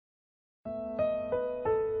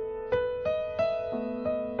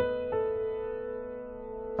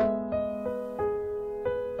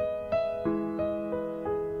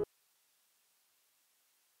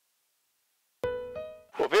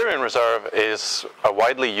ovarian reserve is a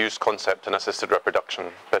widely used concept in assisted reproduction,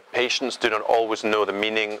 but patients do not always know the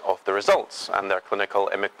meaning of the results and their clinical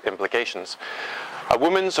implications. A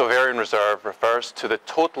woman's ovarian reserve refers to the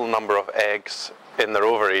total number of eggs in their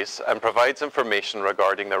ovaries and provides information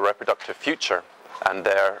regarding their reproductive future and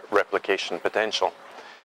their replication potential.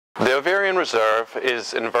 The ovarian reserve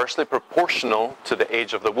is inversely proportional to the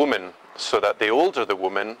age of the woman, so that the older the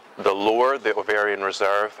woman, the lower the ovarian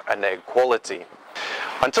reserve and egg quality.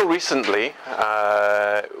 Until recently,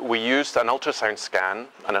 we used an ultrasound scan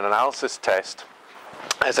and an analysis test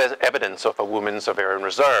as evidence of a woman's ovarian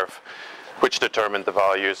reserve, which determined the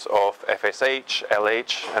values of FSH,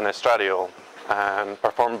 LH and estradiol, and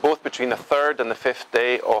performed both between the 3rd and the 5th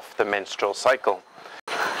day of the menstrual cycle.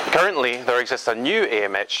 Currently, there exists a new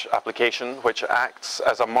AMH application which acts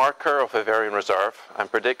as a marker of ovarian reserve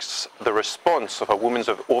and predicts the response of a woman's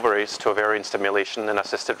ovaries to ovarian stimulation in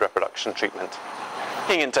assisted reproduction treatment.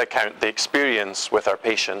 Taking into account the experience with our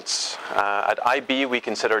patients, at IB we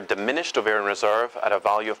consider diminished ovarian reserve at a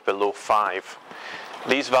value of below 5.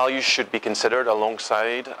 These values should be considered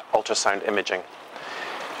alongside ultrasound imaging.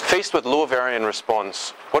 Faced with low ovarian response,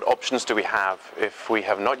 what options do we have if we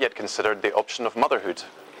have not yet considered the option of motherhood?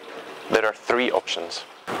 There are 3 options.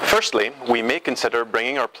 Firstly, we may consider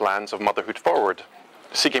bringing our plans of motherhood forward,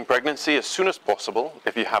 seeking pregnancy as soon as possible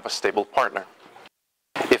if you have a stable partner.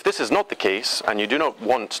 If this is not the case, and you do not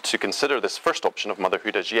want to consider this first option of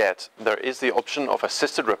motherhood as yet, there is the option of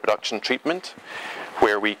assisted reproduction treatment,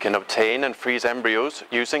 where we can obtain and freeze embryos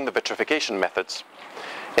using the vitrification methods.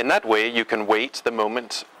 In that way, you can wait the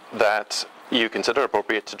moment that you consider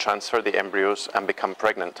appropriate to transfer the embryos and become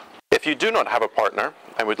pregnant. If you do not have a partner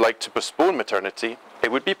and would like to postpone maternity,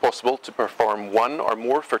 it would be possible to perform 1 or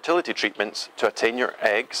more fertility treatments to attain your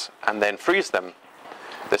eggs and then freeze them.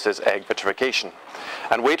 This is egg vitrification,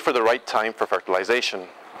 and wait for the right time for fertilization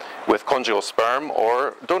with conjugal sperm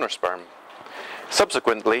or donor sperm.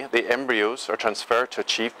 Subsequently, the embryos are transferred to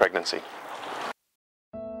achieve pregnancy.